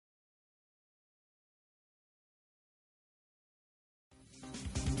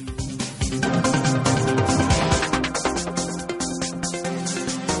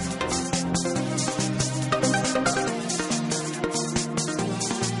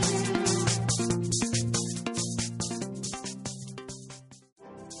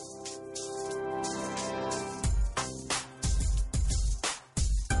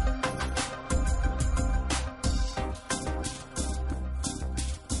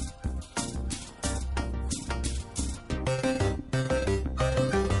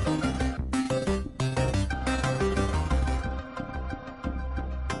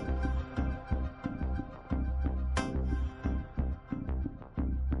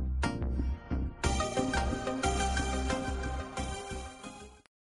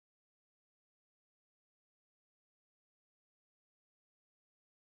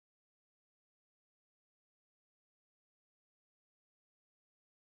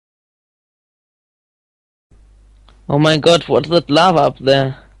Oh my god, what's that lava up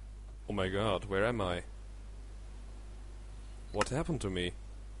there? Oh my god, where am I? What happened to me?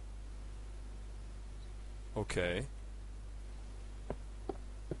 Okay.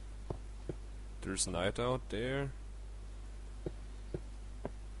 There's night out there.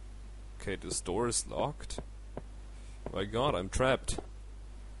 Okay, this door is locked. My god, I'm trapped.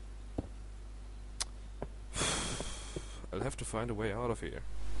 I'll have to find a way out of here.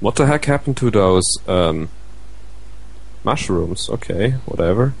 What the heck happened to those, mushrooms? Okay,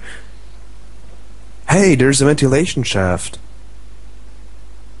 whatever. Hey, there's a ventilation shaft.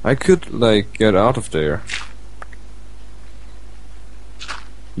 I could, like, get out of there.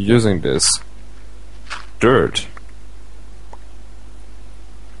 Using this dirt.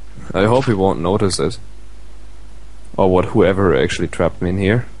 I hope he won't notice it. Or whoever actually trapped me in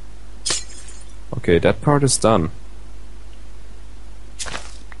here. Okay, that part is done.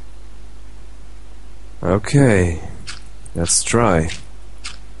 Okay, let's try.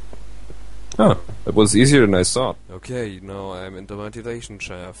 Oh, it was easier than I thought. Okay, now I'm in the ventilation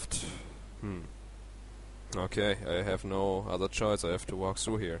shaft. Okay, I have no other choice. I have to walk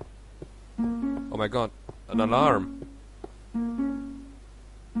through here. Oh my god, an alarm!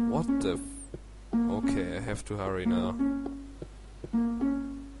 What the Okay, I have to hurry now.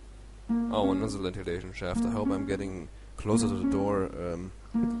 Oh, another ventilation shaft. I hope I'm getting closer to the door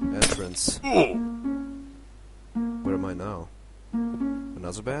entrance. Where am I now?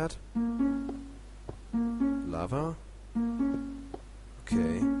 Another bed? Lava?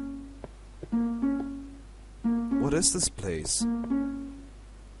 Okay. What is this place?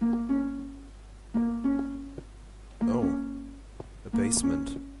 Oh, a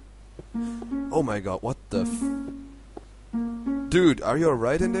basement. Oh my god, what the Dude, are you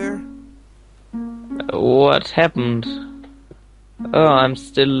alright in there? What happened? Oh, I'm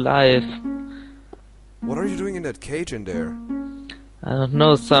still alive. What are you doing in that cage in there? I don't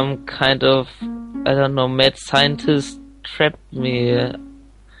know, some kind of, mad scientist trapped me.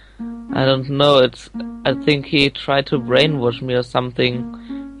 I don't know, I think he tried to brainwash me or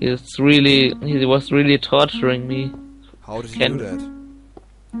something. He was really torturing me. How did he do that?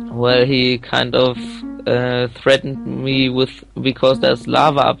 Well, he kind of threatened me because there's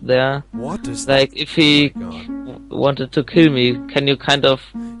lava up there. What is like that? If he wanted to kill me, can you kind of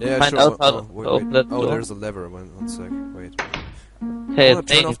find out how to open that door? Oh, there's a lever. One sec. Wait. Okay, I want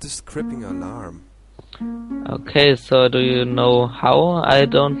to turn off this creeping alarm. Okay, so do you know how? I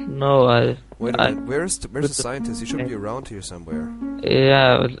don't know. Wait a minute. Where's the scientist? He should be around here somewhere.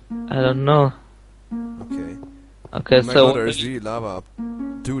 Yeah, I don't know. Okay. Okay, oh my so god, there's really lava up.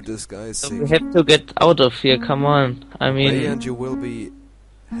 Dude, this guy is sick. we have to get out of here. Come on. I mean, and you will be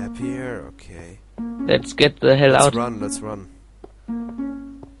happier. Okay. Let's get the hell out. Let's run.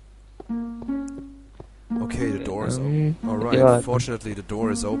 Okay, the door is open. Alright, yeah. Fortunately the door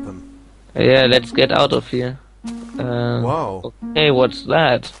is open. Yeah, let's get out of here. Wow. Okay, what's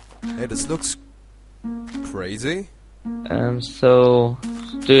that? Hey, this looks crazy. So,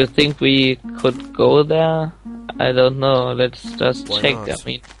 do you think we could go there? I don't know, let's just check. Not? I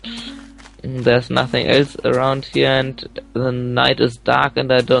mean, there's nothing else around here and the night is dark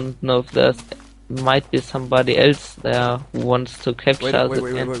and I don't know if might be somebody else there who wants to capture us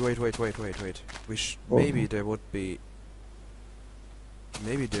again. Wait. Maybe there would be...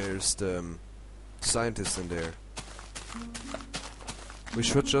 Maybe there's the scientist in there. We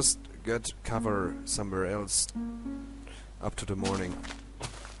should just get cover somewhere else up to the morning.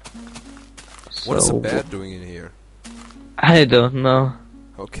 What is the bat doing in here? I don't know.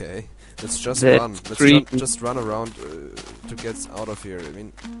 Okay, let's just run. Let's just run around to get out of here. I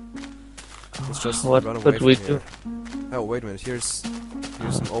mean, let's just run away from here. Oh, wait a minute. Here's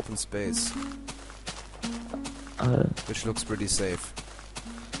an open space, which looks pretty safe.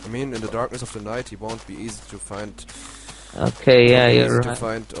 I mean, in the darkness of the night, it won't be easy to find. Okay, yeah, you're right. To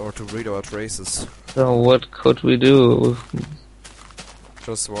find or to read our traces. So what could we do?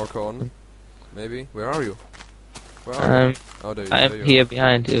 Just walk on. Maybe. Where are you? Where are you? Oh, there I'm here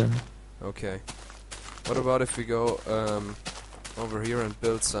behind you. Okay. What about if we go over here and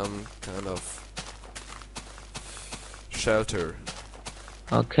build some kind of shelter?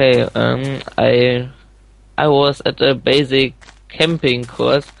 Okay. I was at a basic camping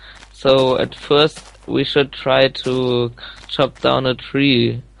course, so at first we should try to chop down a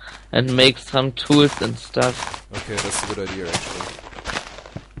tree and make some tools and stuff. Okay, that's a good idea actually.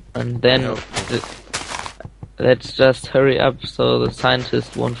 And then let's just hurry up so the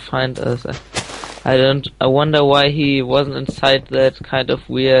scientist won't find us. I wonder why he wasn't inside that kind of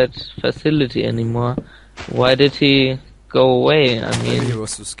weird facility anymore. Why did he go away. I mean, maybe he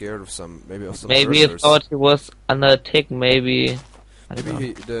was too scared of some murderers. He thought he was under attack. Maybe.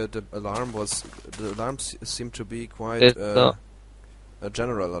 Maybe the alarm seemed to be quite a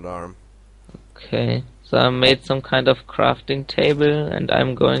general alarm. Okay, so I made some kind of crafting table, and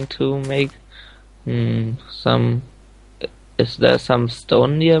I'm going to make some. Is there some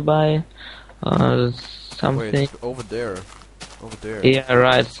stone nearby? Something. Wait, over there. Yeah,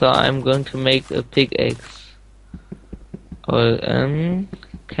 right. So I'm going to make a pickaxe. Or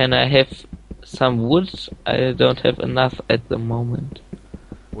can I have some wood? I don't have enough at the moment.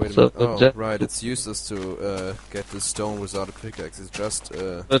 Wait a minute. Oh, right. It's useless to get the stone without a pickaxe. It's just.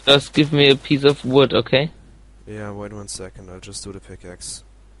 So just give me a piece of wood, okay? Yeah. Wait 1 second. I'll just do the pickaxe.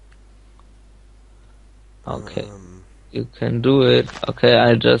 Okay. You can do it. Okay,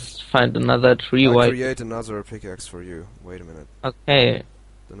 I'll just find another tree. I'll create another pickaxe for you. Wait a minute. Okay.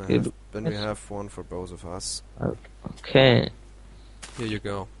 Then we have one for both of us. Okay. Here you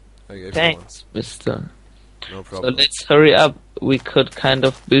go. I gave Thanks, you one. mister. No problem. So let's hurry up. We could kind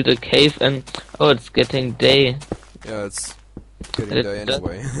of build a cave and... Oh, it's getting day. Yeah, it's getting day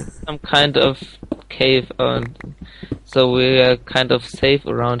anyway. Some kind of cave. So we are kind of safe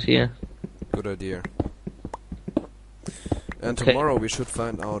around here. Good idea. And tomorrow we should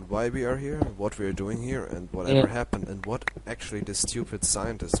find out why we are here, what we are doing here, and whatever happened, and what actually this stupid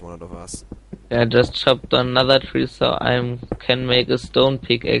scientist wanted of us. I just chopped another tree so I can make a stone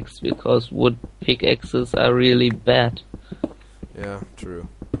pickaxe, because wood pickaxes are really bad. Yeah, true.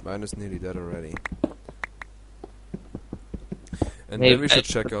 Mine is nearly dead already. And then we should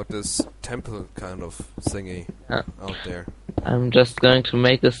check out this temple kind of thingy out there. I'm just going to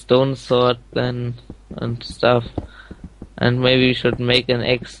make a stone sword then, and stuff. And maybe we should make an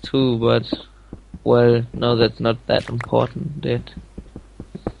axe too, but... Well, no, that's not that important yet.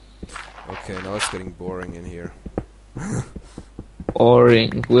 Okay, now it's getting boring in here.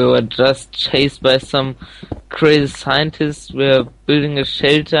 Boring. We were just chased by some crazy scientists. We're building a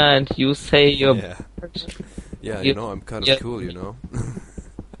shelter and you say you're... Yeah, you know, I'm kind of cool, you know.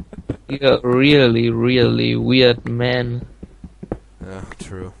 You're a really, really weird man. Yeah,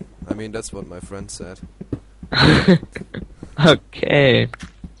 true. I mean, that's what my friend said. Okay.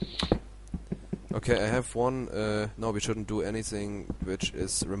 Okay, I have one... no, we shouldn't do anything which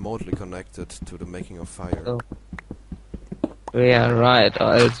is remotely connected to the making of fire. Oh. Yeah, right,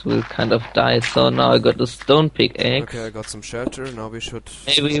 or else we'll kind of die. So now I got a stone pickaxe. Okay, I got some shelter, now we should...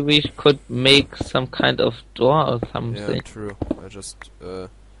 Maybe we could make some kind of door or something. Yeah, true. I just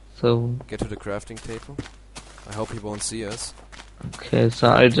so get to the crafting table. I hope he won't see us. Okay, so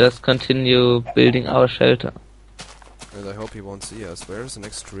I'll just continue building our shelter. And I hope he won't see us. Where is the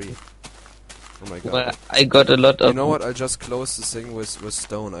next tree? Oh my god. Well, I got a lot of... You know what, I'll just close this thing with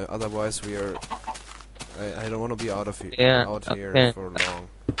stone. Otherwise we are... I don't want to be out here for long.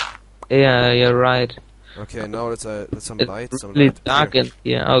 Yeah, you're right. Okay, now let's some it's light. Some really light. Dark in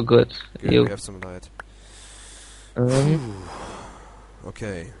here. Oh, good. We have some light.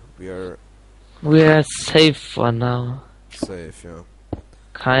 Okay, we are safe for now. Safe, yeah.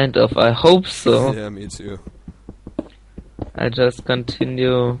 Kind of. I hope so. Yeah, me too. I just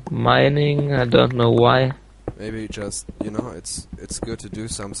continue mining. I don't know why. Maybe just, you know, it's good to do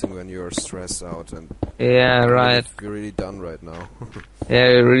something when you're stressed out and... Yeah, right. You're really done right now. Yeah,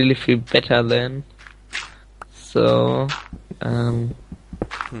 I really feel better then. So,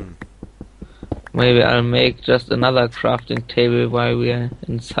 maybe I'll make just another crafting table while we are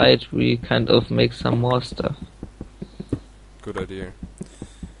inside. We kind of make some more stuff. Good idea.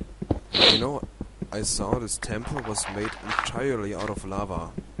 You know, I saw this temple was made entirely out of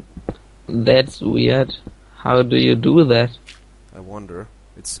lava. That's weird. How do you do that? I wonder.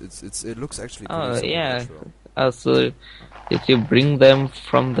 It looks actually pretty supernatural. Also, did you bring them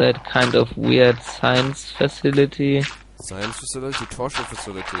from that kind of weird science facility? Science facility? Torture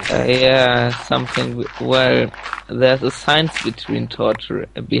facility? Yeah, something. Well, there's a science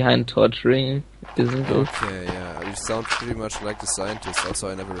behind torturing, isn't it? Okay, yeah. You sound pretty much like the scientist. Also,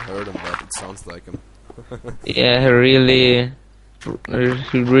 I never heard him, but it sounds like him. Yeah, he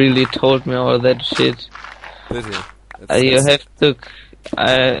really told me all that shit. Did he? You have to...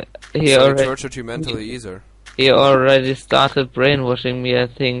 he already tortured you mentally either. He already started brainwashing me, I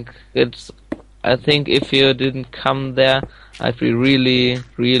think. I think if you didn't come there, I'd be really,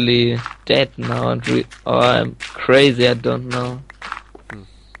 really dead now, or I'm crazy, I don't know.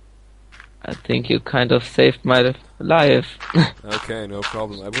 I think you kind of saved my life. Okay, no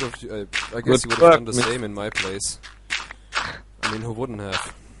problem. I guess you would have done the same in my place. I mean, who wouldn't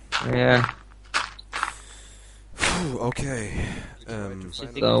have? Yeah. Okay.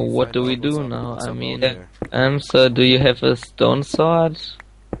 So what do we do now? I mean, so do you have a stone sword?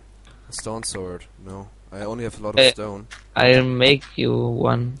 A stone sword? No, I only have a lot of stone. I'll make you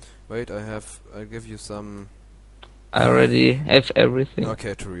one. Wait, I'll give you some. I already have everything.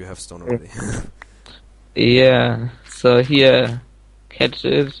 Okay, true, you have stone already. Yeah, so here, catch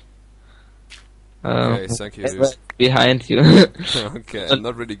it. Okay, thank you, dude. Behind you. Okay, I'm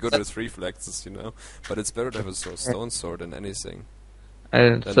not really good with reflexes, you know, but it's better to have a stone sword than anything.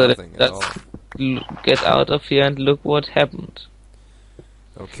 And so nothing at all. Get out of here and look what happened.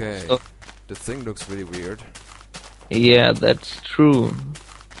 Okay, so, the thing looks really weird. Yeah, that's true.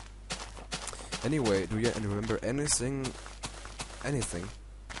 Anyway, do you remember anything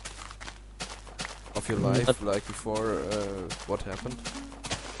of your life, like before what happened?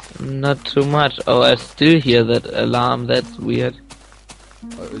 Not too much. Oh, I still hear that alarm. That's weird.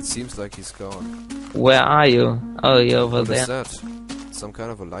 It seems like he's gone. Where are you? Oh, you're over there. What is that? Some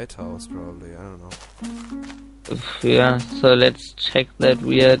kind of a lighthouse, probably. I don't know. Yeah, so let's check that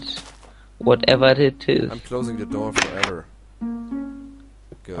weird whatever it is. I'm closing the door forever.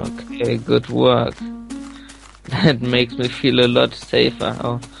 Good. Okay, good work. That makes me feel a lot safer.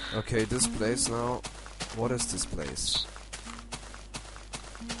 Oh. Okay, this place now. What is this place?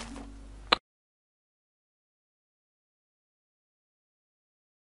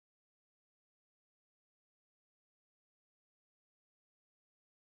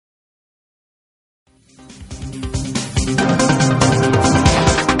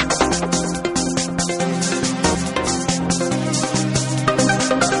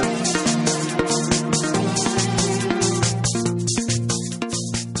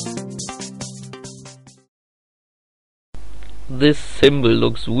 This symbol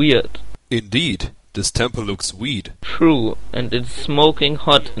looks weird. Indeed, this temple looks weird. True, and it's smoking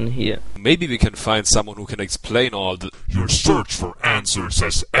hot in here. Maybe we can find someone who can explain all the... Your search for answers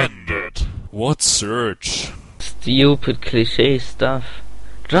has ended. What search? Stupid cliché stuff.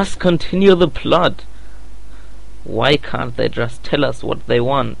 Just continue the plot. Why can't they just tell us what they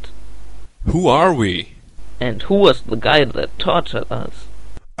want? Who are we? And who was the guy that tortured us?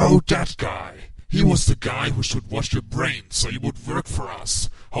 Oh, that guy. He was the guy who should wash your brain so you would work for us.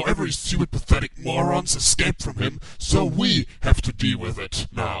 However, you stupid, pathetic morons escaped from him, so we have to deal with it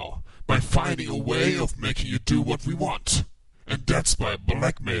now. By finding a way of making you do what we want. And that's by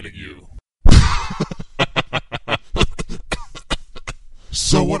blackmailing you.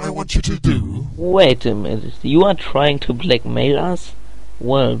 So what I want you to do... Wait a minute, you are trying to blackmail us?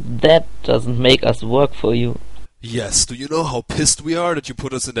 Well, that doesn't make us work for you. Yes, do you know how pissed we are that you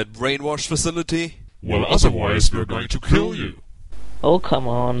put us in that brainwash facility? Well, otherwise we're going to kill you. Oh, come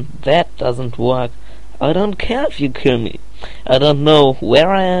on, that doesn't work. I don't care if you kill me. I don't know where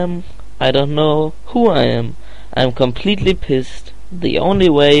I am. I don't know who I am. I'm completely pissed. The only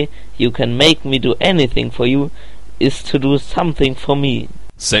way you can make me do anything for you is to do something for me.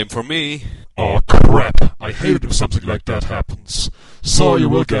 Same for me. Oh crap, I hate it if something like that happens. So you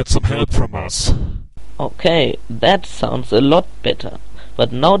will get some help from us. Okay, that sounds a lot better.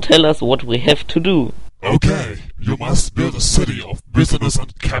 But now tell us what we have to do. Okay, you must build a city of business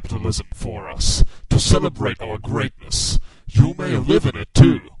and capitalism for us, to celebrate our greatness. You may live in it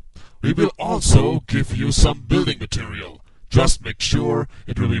too. We will also give you some building material. Just make sure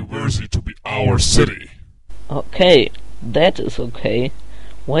it will be worthy to be our city. Okay, that is okay.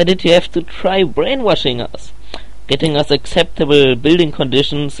 Why did you have to try brainwashing us? Getting us acceptable building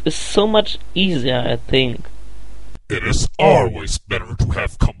conditions is so much easier, I think. It is always better to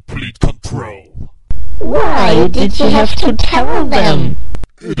have complete control. Why did you have to tell them?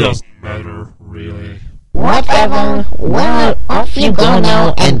 It doesn't matter, really. Whatever. Well, off you go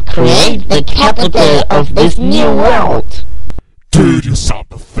now and create the capital of this new world. Dude, you sound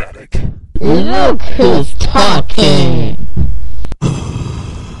pathetic. Look who's talking.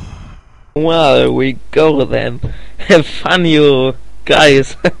 Well, we go then. Have fun, you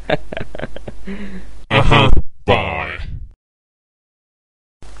guys. Bye.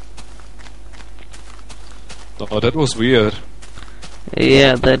 Oh, that was weird.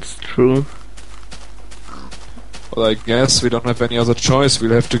 Yeah, that's true. Well, I guess we don't have any other choice.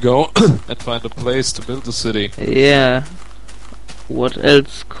 We'll have to go and find a place to build the city. Yeah. What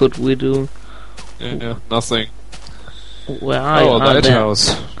else could we do? Yeah, nothing. Where are you? Oh, a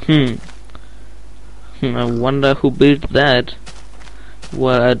lighthouse. I wonder who built that.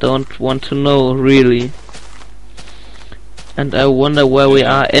 Well, I don't want to know, really. And I wonder where we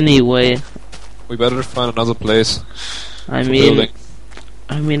are anyway. We better find another place. I building.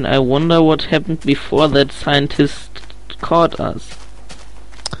 mean, I wonder what happened before that scientist caught us.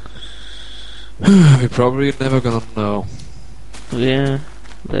 We're probably never gonna know. Yeah,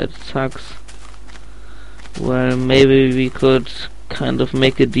 that sucks. Well, maybe we could kind of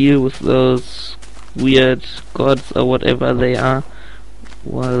make a deal with those weird gods or whatever they are.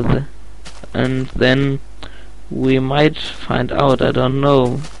 Well, and then we might find out, I don't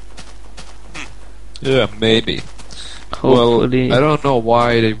know. Yeah, maybe. Hopefully. Well, I don't know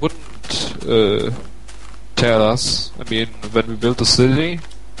why they wouldn't tell us. I mean, when we built the city,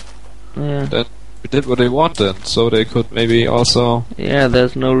 then we did what they wanted, so they could maybe also... Yeah,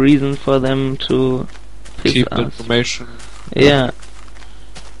 there's no reason for them to keep the information. Yeah.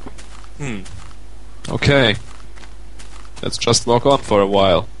 Okay. Let's just walk on for a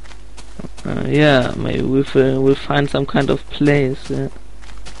while. Yeah, maybe we'll find some kind of place. Yeah.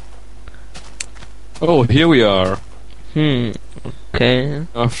 Oh, here we are. Okay.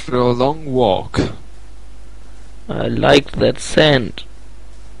 After a long walk. I like that sand.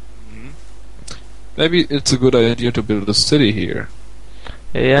 Maybe it's a good idea to build a city here.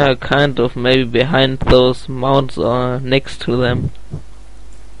 Yeah, kind of. Maybe behind those mountains or next to them.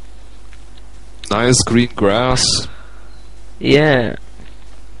 Nice green grass. Yeah.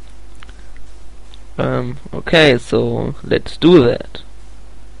 Okay, so let's do that.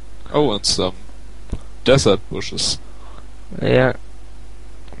 Oh, and some desert bushes. Yeah.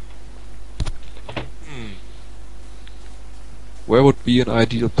 Where would be an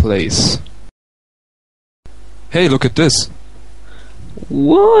ideal place? Hey, look at this!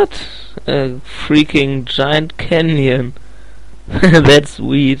 What? A freaking giant canyon. That's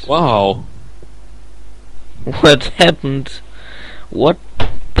sweet. Wow! What happened? What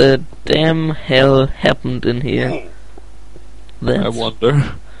the damn hell happened in here? I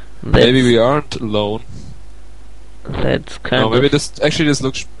wonder. Maybe we aren't alone. That's kind of... maybe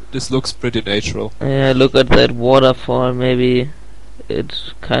this looks pretty natural. Yeah, look at that waterfall. Maybe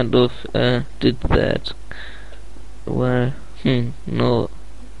it kind of did that. Well, no.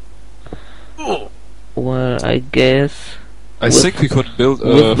 Well, I guess... I think we could build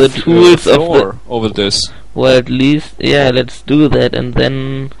with the tools a floor over this. Well, at least, yeah, let's do that, and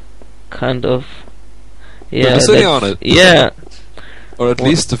then kind of... Yeah, build a city on it. Yeah. Or at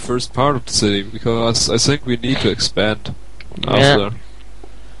least the first part of the city, because I think we need to expand after.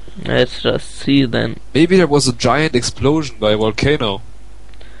 Let's just see then. Maybe there was a giant explosion by a volcano.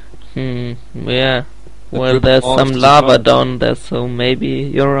 Yeah. Well, there's some lava down there, so maybe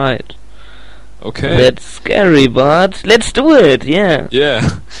you're right. Okay. That's scary, but let's do it. Yeah.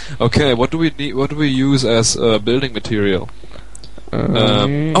 Yeah. Okay. What do we need? What do we use as building material?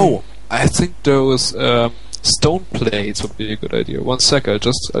 Oh, I think those stone plates would be a good idea. 1 sec. I'll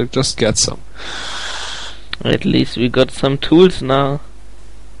just get some. At least we got some tools now.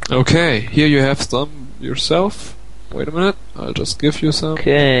 Okay. Here you have some yourself. Wait a minute. I'll just give you some.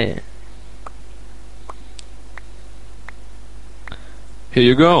 Okay. Here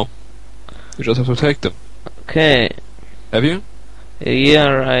you go. You just have to take them. Okay. Have you?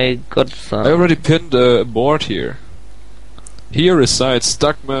 Yeah, I got some. I already pinned a board here. Here resides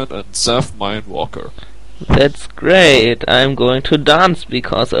Stuckman and Seth Mindwalker. That's great. I'm going to dance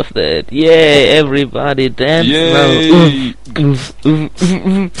because of that. Yay, everybody dance Yay! now.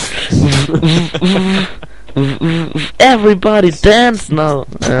 Everybody dance now.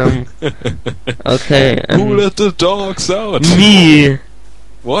 Okay. Who let the dogs out? Me.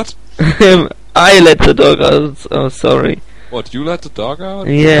 What? I let the dog out. Oh, sorry. What, you let the dog out?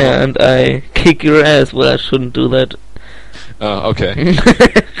 Yeah, and I kick your ass. Well, I shouldn't do that. Okay.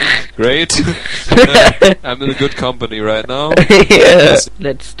 Great. I'm in a good company right now. Yeah.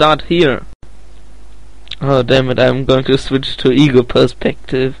 Let's start here. Oh, damn it. I'm going to switch to ego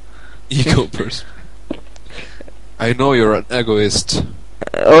perspective. Ego perspective. I know you're an egoist.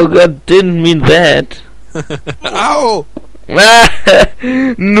 Oh god, didn't mean that. Ow!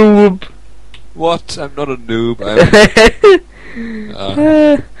 Noob. What? I'm not a noob.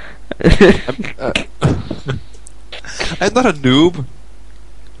 I'm not a noob.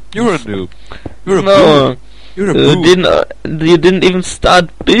 You're a noob. You're a noob. You're a noob. You didn't even start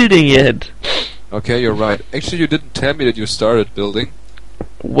building yet. Okay, you're right. Actually, you didn't tell me that you started building.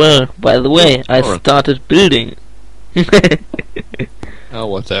 Well, by the way, I started building. Oh,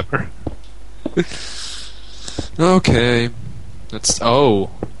 whatever. Okay. Let's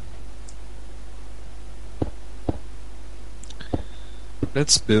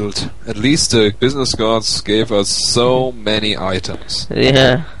build. At least the business gods gave us so many items.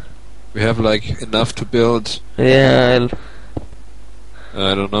 Yeah. We have like enough to build. Yeah.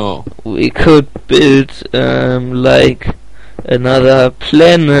 I don't know. We could build like another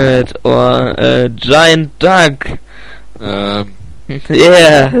planet or a giant duck.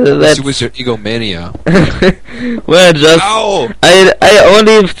 Yeah, that's with your egomania. Well, just Ow! I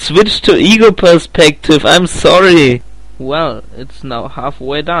only switched to ego perspective. I'm sorry. Well, it's now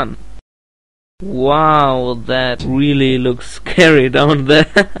halfway done. Wow, that really looks scary down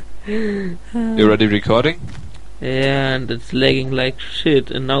there. You already recording? Yeah, and it's lagging like shit,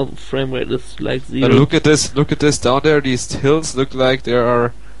 and now the frame rate is like 0. Look at this down there. These hills look like there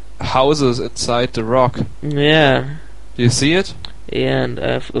are houses inside the rock. Yeah. Do you see it? Yeah, and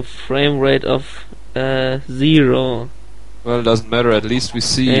I have a frame rate of 0. Well, it doesn't matter. At least we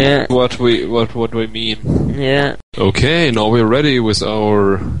see what we mean. Yeah. Okay, now we're ready with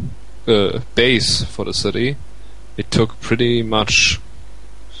our base for the city. It took pretty much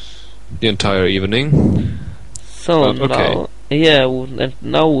the entire evening. So okay. and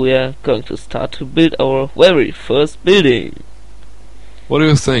now we are going to start to build our very first building. What do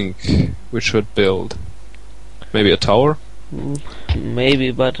you think we should build? Maybe a tower?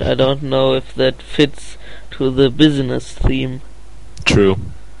 Maybe, but I don't know if that fits to the business theme. True.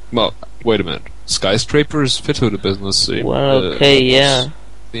 Well, wait a minute. Skyscrapers fit to the business theme. Well, okay, yeah.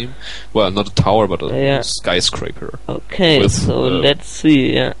 Theme? Well, not a tower, but a skyscraper. Okay, so let's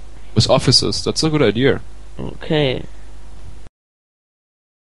see, yeah. With offices, that's a good idea. Okay.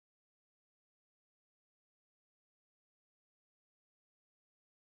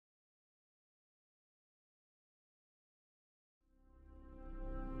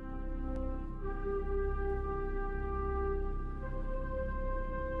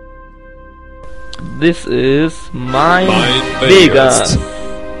 This is my biggest.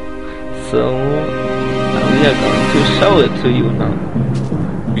 So we are going to show it to you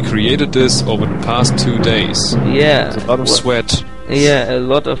now. We created this over the past 2 days. Yeah. It's a lot of sweat. Yeah, a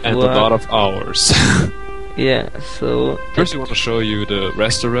lot of and work. A lot of hours. Yeah, so first we want to show you the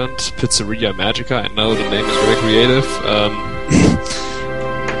restaurant Pizzeria Magica. I know the name is very creative.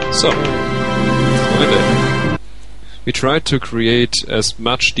 So find it. We tried to create as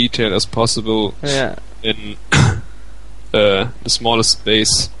much detail as possible in the smallest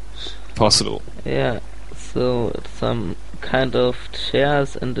space possible. Yeah, so some kind of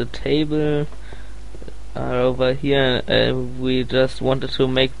chairs and a table are over here. We just wanted to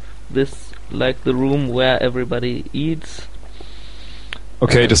make this like the room where everybody eats.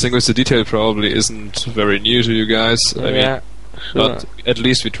 Okay, the thing with the detail probably isn't very new to you guys. I mean, sure. But at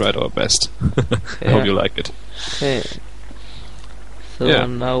least we tried our best. I hope you like it. Okay. So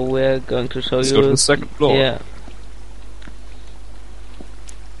now we're going to show Let's you. go to the second floor. Yeah.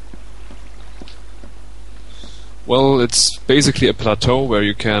 Well, it's basically a plateau where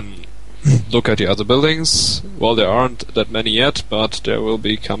you can look at the other buildings. Well, there aren't that many yet, but there will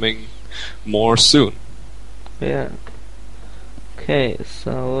be coming more soon. Yeah. Okay,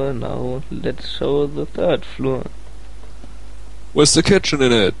 so now let's show the third floor. With the kitchen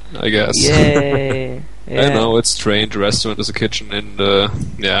in it, I guess. Yay! Yeah. I know, it's strange. The restaurant is a kitchen in the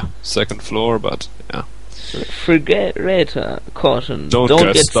second floor, but yeah. Refrigerator, caution. Don't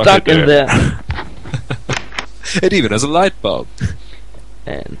get stuck in there. It even has a light bulb.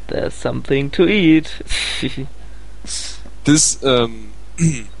 And there's something to eat. This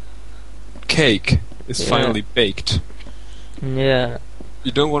cake is finally baked. Yeah.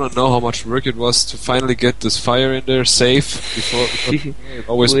 You don't want to know how much work it was to finally get this fire in there safe before it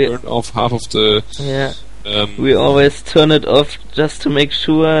always burned off half of the. Yeah. We always turn it off just to make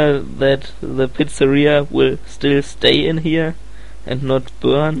sure that the pizzeria will still stay in here and not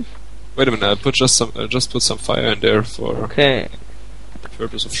burn. Wait a minute! I just put some fire in there for the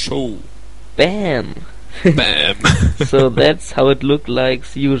purpose of show. Bam. Bam. So that's how it looked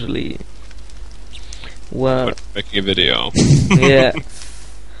like usually. Well, making a video. Yeah.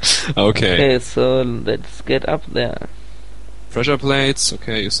 Okay. Okay, so let's get up there. Pressure plates.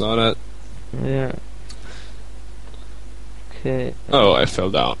 Okay, you saw that. Yeah. Okay. Oh, I fell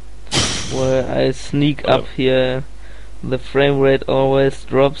down. Well, I sneak up here. The frame rate always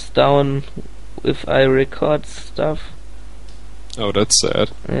drops down if I record stuff. Oh, that's sad.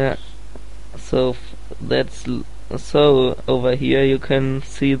 Yeah. So so over here you can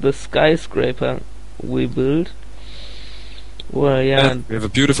see the skyscraper we built. Well, yeah. And we have a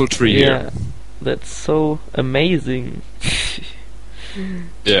beautiful tree here. That's so amazing.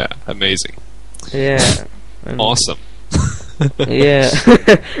 Yeah, amazing. Yeah. Awesome. Yeah.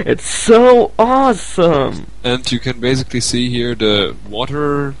 It's so awesome. And you can basically see here the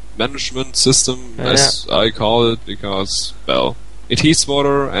water management system, as I call it, because, well, it heats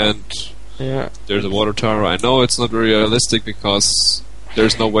water and there's a water tower. I know it's not very realistic because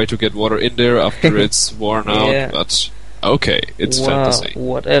there's no way to get water in there after it's worn out, but okay, it's fantasy.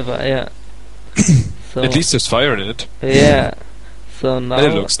 Whatever, yeah. So at least there's fire in it. Yeah. So now and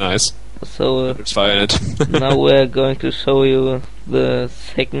it looks nice. So it's fine. now we're going to show you the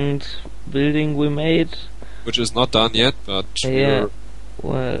second building we made, which is not done yet, but yeah,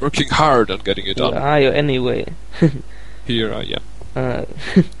 we're working hard on getting it done. Where are you anyway? Here I am.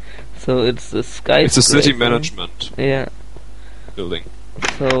 So it's the skyscraper. It's a city management building.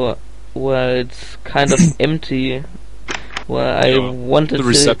 So, well, it's kind of empty. Well, I wanted the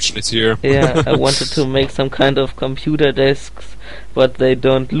reception is here. Yeah, I wanted to make some kind of computer desks, but they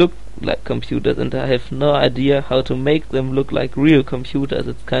don't look like computers, and I have no idea how to make them look like real computers.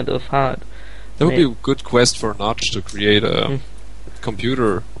 It's kind of hard. That would be a good quest for Notch to create a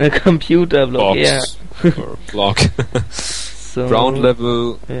computer block, or block. So ground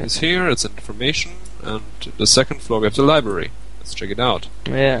level is here, it's information, and the second floor we have the library. Let's check it out.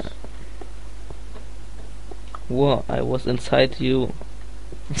 Yeah. Whoa, I was inside you.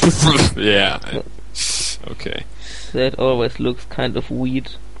 Yeah. Okay. That always looks kind of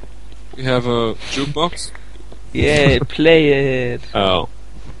weird. We have a jukebox. Yeah, play it. Oh.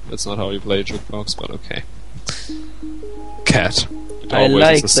 That's not how you play a jukebox, but okay. Cat. It I always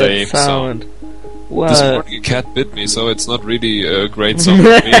like is the same that sound. This morning a cat bit me, so it's not really a great song for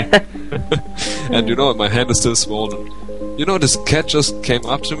me. And you know, my hand is still swollen. You know, this cat just came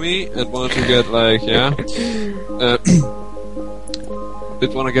up to me and wanted to get like,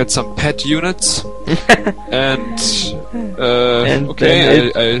 did want to get some pet units. And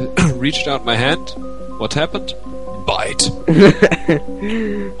okay, I reached out my hand. What happened? Bite.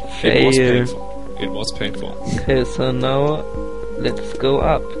 It was painful. It was painful. Okay, so now let's go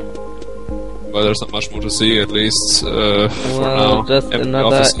up. Well, there's not much more to see, at least for now. Just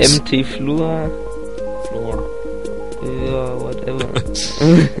another offices. empty floor. Yeah, whatever.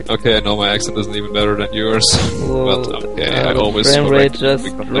 Okay, I know my accent isn't even better than yours. Whoa, but okay, I always frame rate just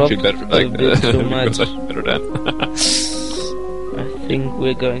dropped better, a bit too much. better than. I think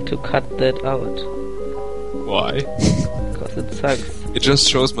we're going to cut that out. Why? Because it sucks. It just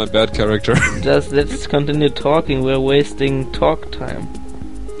shows my bad character. Just let's continue talking. We're wasting talk time.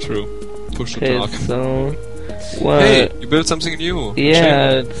 True. Push the Okay, talk. so well, hey, you built something new.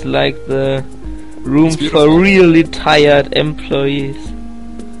 Yeah, it's like the room for really tired employees.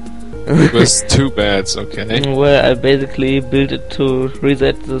 It was 2 beds, okay. Well, I basically built it to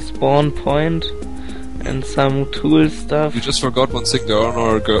reset the spawn point and some tool stuff. You just forgot one thing, there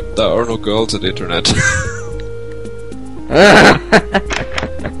are no girls at the internet.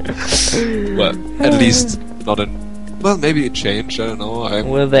 Well, at least not in... Well, maybe it changed, I don't know.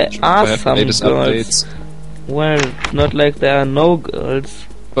 Well, there are some girls. Updates. Well, it's not like there are no girls.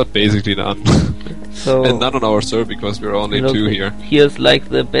 But basically none. So and none on our server because we're only 2 here. Here's like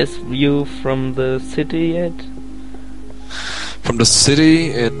the best view from the city yet. From the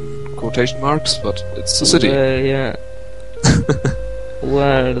city in quotation marks, but it's the city. Yeah.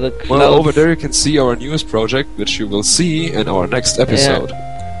 Well, the clouds. Well, over there you can see our newest project, which you will see in our next episode.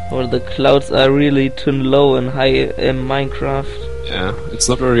 Yeah. Well, the clouds are really too low and high in Minecraft. Yeah, it's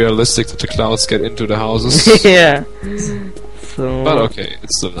not very realistic that the clouds get into the houses. Yeah. So, but okay,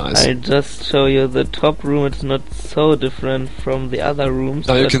 it's still nice. I'll just show you the top room. It's not so different from the other rooms.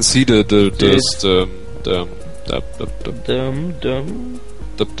 Now you can see the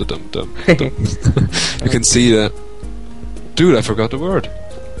You can see that. Dude, I forgot the word.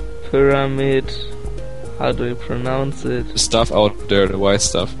 Pyramid. How do you pronounce it? The stuff out there, the white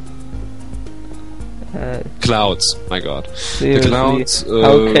stuff. Clouds. My God. Seriously, the clouds.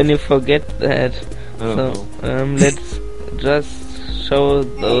 How can you forget that? I don't know. Let's just show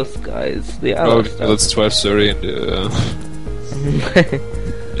those guys the other stuff. Well, it's 12:30 and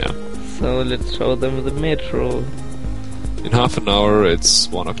yeah. So let's show them the metro. In half an hour, it's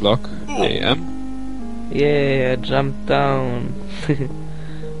 1 o'clock a.m. Yeah, jump down.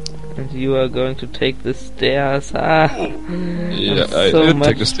 And you are going to take the stairs. Yeah, I didn't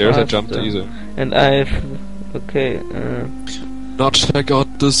take the stairs, I jumped easy. And I've... Okay, Not check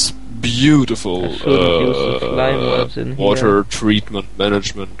out this beautiful water treatment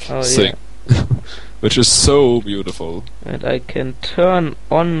management thing. Yeah. Which is so beautiful. And I can turn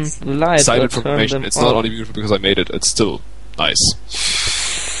on the lights. Side information, it's not only beautiful because I made it, it's still nice.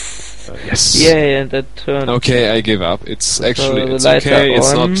 Yes. Yeah, and that turned. Okay, I give up. It's actually so it's okay.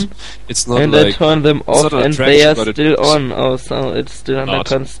 It's not and like I turn them off, and they are still on. Oh, so it's still under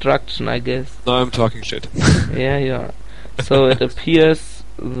construction, I guess. No, I'm talking shit. Yeah. So it appears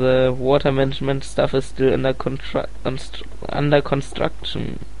the water management stuff is still under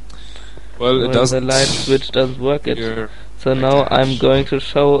construction. Well, it doesn't. The light switch doesn't work. So now I'm going to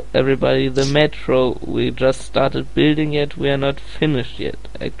show everybody the metro. We just started building it. We are not finished yet,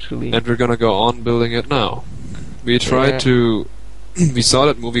 actually. And we're gonna go on building it now. We tried to we saw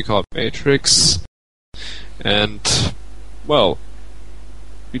that movie called Matrix, and, well,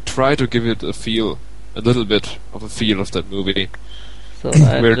 we try to give it a little bit of a feel of that movie. So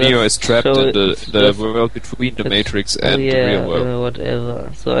where Neo is trapped in the world between the Matrix and the real world.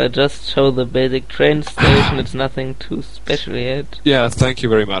 Whatever. So I just show the basic train station. It's nothing too special yet. Yeah, thank you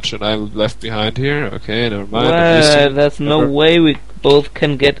very much. And I'm left behind here. Okay, never mind. Well, there's no way we both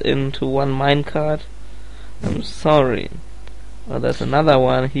can get into one minecart. I'm sorry. Well, there's another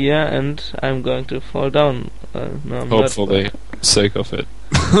one here, and I'm going to fall down. No, I'm hopefully, not. for the sake of it.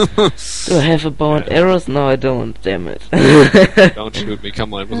 Do I have a bow and arrows? No, I don't. Damn it. Don't shoot me.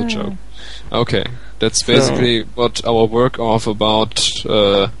 Come on, it was a joke. Okay, that's basically what our work of about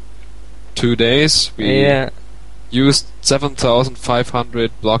 2 days. We used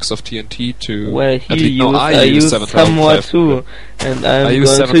 7,500 blocks of TNT to... Well, I used some more too. And I'm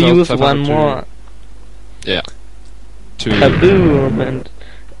going to use one more. Yeah. Kaboom! And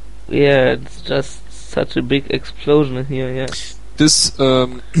yeah, it's just such a big explosion here, yeah. This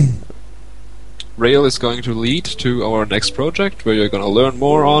rail is going to lead to our next project, where you're going to learn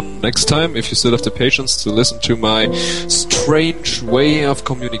more on next time, if you still have the patience to listen to my strange way of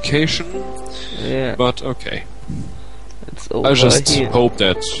communication. Yeah. But okay. It's over. I just hope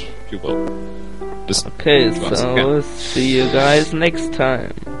that you will listen. Okay, so see you guys next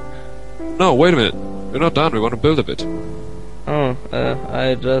time. No, wait a minute. We're not done. We want to build a bit. Oh,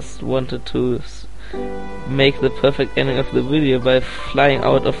 I just wanted to make the perfect ending of the video by flying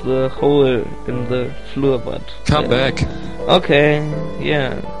out of the hole in the floor, but... Come back. Okay,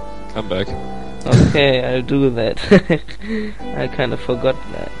 yeah. Come back. Okay, I'll do that. I kind of forgot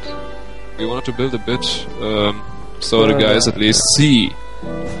that. We wanted to build a bit, so the guys at least see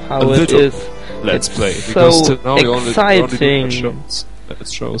how it is. Let's play. Because so now exciting. We only do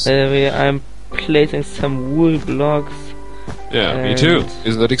shows. I'm placing some wool blocks. Yeah, me too.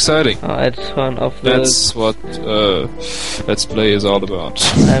 Isn't that exciting? I turn off the... That's what Let's Play is all about.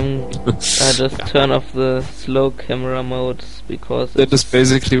 I just turn off the slow camera mode because that is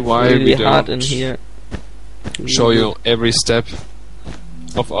basically why really we don't hard in here. show you every step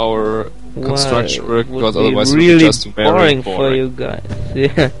of our construction work, because would otherwise really it would be just very boring for you guys.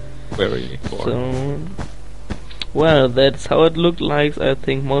 Yeah. Very boring. So, well, that's how it looked like. I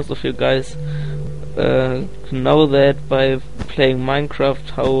think most of you guys know that by playing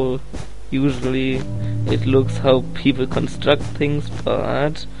Minecraft, how usually it looks, how people construct things,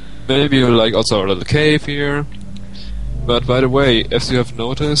 but maybe you like also our little cave here. But by the way, as you have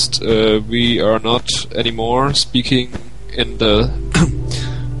noticed, we are not anymore speaking in the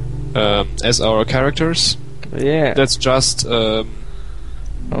as our characters. Yeah, that's just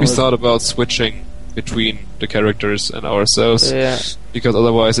we thought about switching between the characters and ourselves, because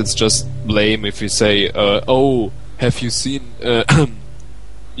otherwise it's just lame if we say, oh, have you seen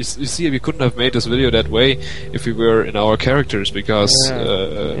you see, we couldn't have made this video that way if we were in our characters, because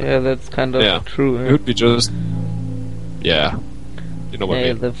that's kind of true. It would be just you know what I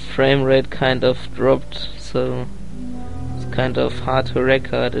mean. The frame rate kind of dropped, so it's kind of hard to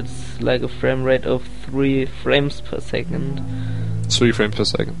record. It's like a frame rate of 3 frames per second. 3 frames per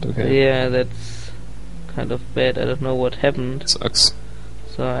second, okay. Yeah, that's kind of bad. I don't know what happened. Sucks.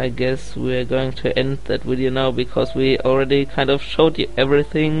 So I guess we're going to end that video now, because we already kind of showed you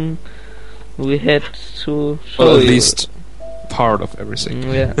everything we had to show. Well, at least part of everything.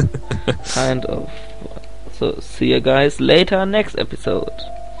 Yeah, kind of. So see you guys later next episode.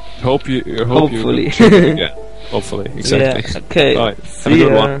 Hopefully. Yeah, hopefully, exactly. Yeah, okay. Bye. Have a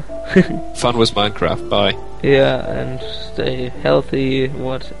good one. Fun with Minecraft. Bye. Yeah, and stay healthy,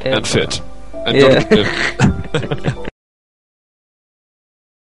 whatever. And fit. And don't live.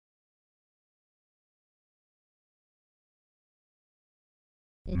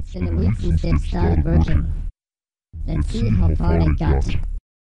 It's been a week since they've started working. Let's see how far they got.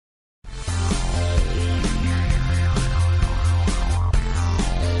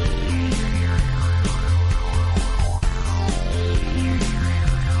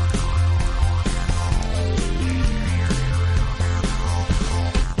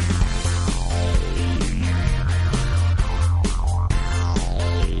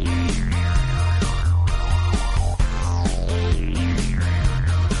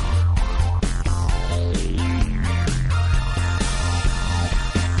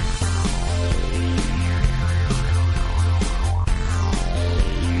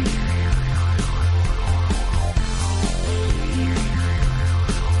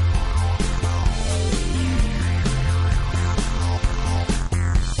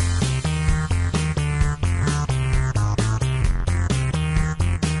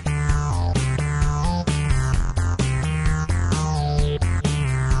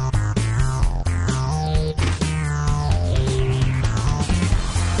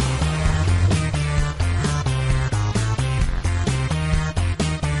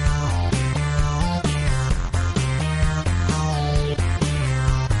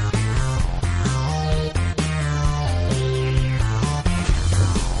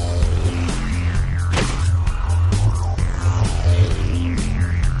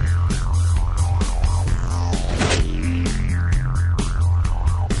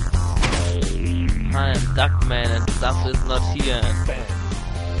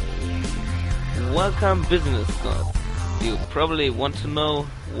 Welcome, business gods. You probably want to know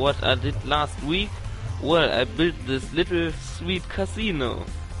what I did last week? Well, I built this little sweet casino.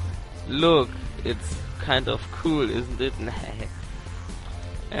 Look, it's kind of cool, isn't it?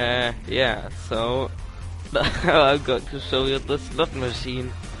 Yeah, so I'm going to show you the slot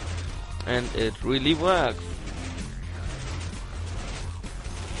machine. And it really works.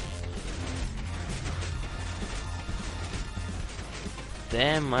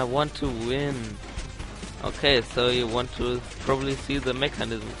 Damn, I want to win. Okay, so you want to probably see the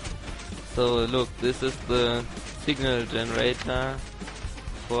mechanism. So look, this is the signal generator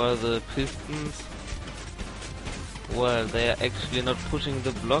for the pistons. Well, they are actually not pushing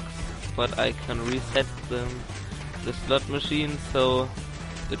the blocks, but I can reset the slot machine so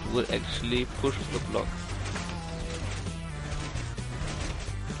it will actually push the blocks.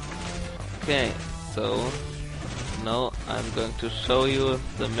 Okay, so now I'm going to show you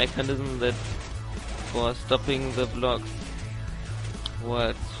the mechanism that for stopping the blocks.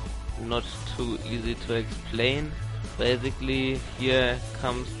 Well, it's not too easy to explain. Basically, here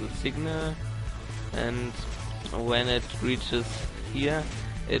comes the signal, and when it reaches here,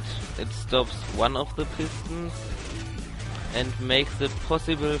 it stops one of the pistons and makes it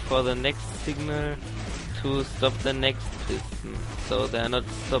possible for the next signal to stop the next piston, so they are not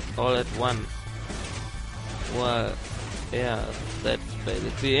stopped all at once. Well, yeah, that's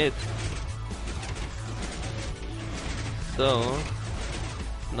basically it. So,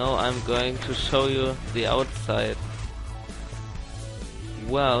 now I'm going to show you the outside.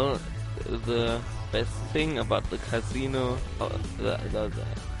 Well, the best thing about the casino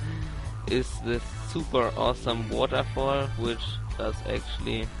is this super awesome waterfall, which does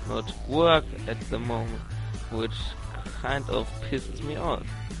actually not work at the moment, which kind of pisses me off.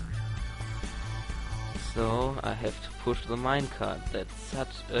 So I have to push the minecart. That's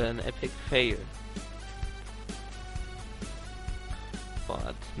such an epic fail.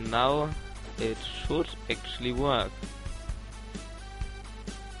 But now it should actually work.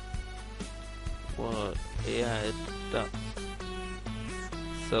 Well, yeah, it does.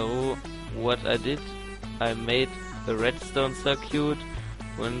 So what I did, I made a redstone circuit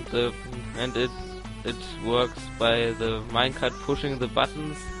and it works by the minecart pushing the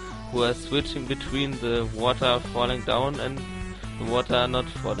buttons, who are switching between the water falling down and the water not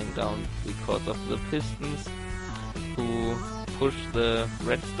falling down because of the pistons who push the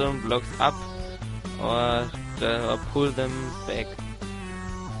redstone blocks up or pull them back,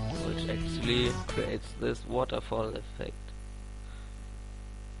 which actually creates this waterfall effect.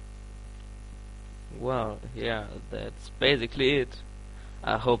 Well, yeah, that's basically it.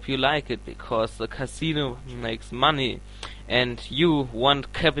 I hope you like it, because the casino makes money and you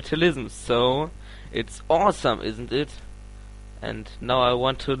want capitalism, so it's awesome, isn't it? And now I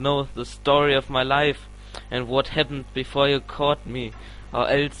want to know the story of my life and what happened before you caught me, or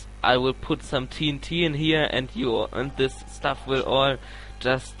else I will put some TNT in here and this stuff will all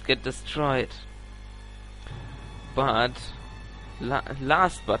just get destroyed. But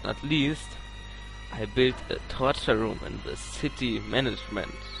last but not least, I built a torture room in the city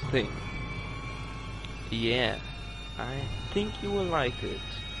management thing. Yeah, I think you will like it.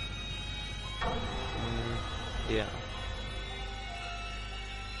 Yeah.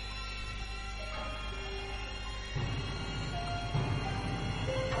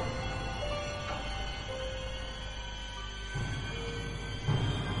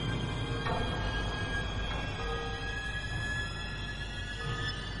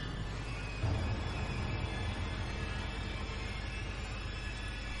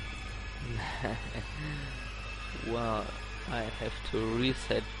 Well, I have to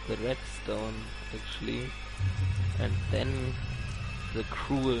reset the redstone actually, and then the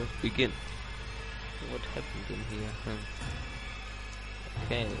crew will begin. What happened in here?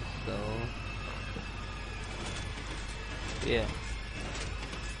 Okay, so yeah.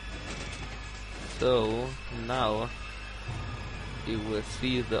 So now you will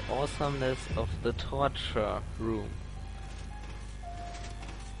see the awesomeness of the torture room.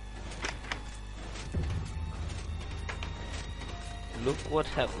 Look what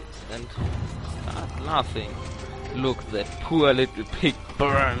happens, and start laughing. Look, that poor little pig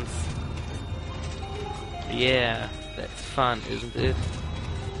burns. Yeah, that's fun, isn't it?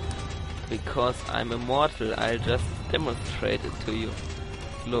 Because I'm immortal, I'll just demonstrate it to you.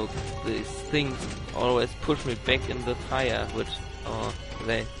 Look, these things always push me back in the fire, which... oh,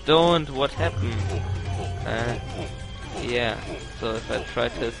 they don't. What happened? Yeah, so if I try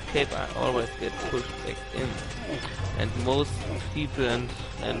to escape, I always get pushed back in. And most people and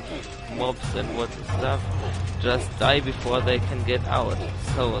mobs and what stuff just die before they can get out.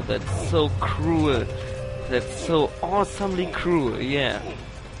 So that's so cruel. That's so awesomely cruel, yeah.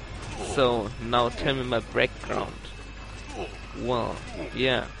 So now tell me my background. Well,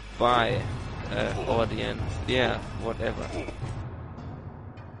 yeah, bye, audience, yeah, whatever.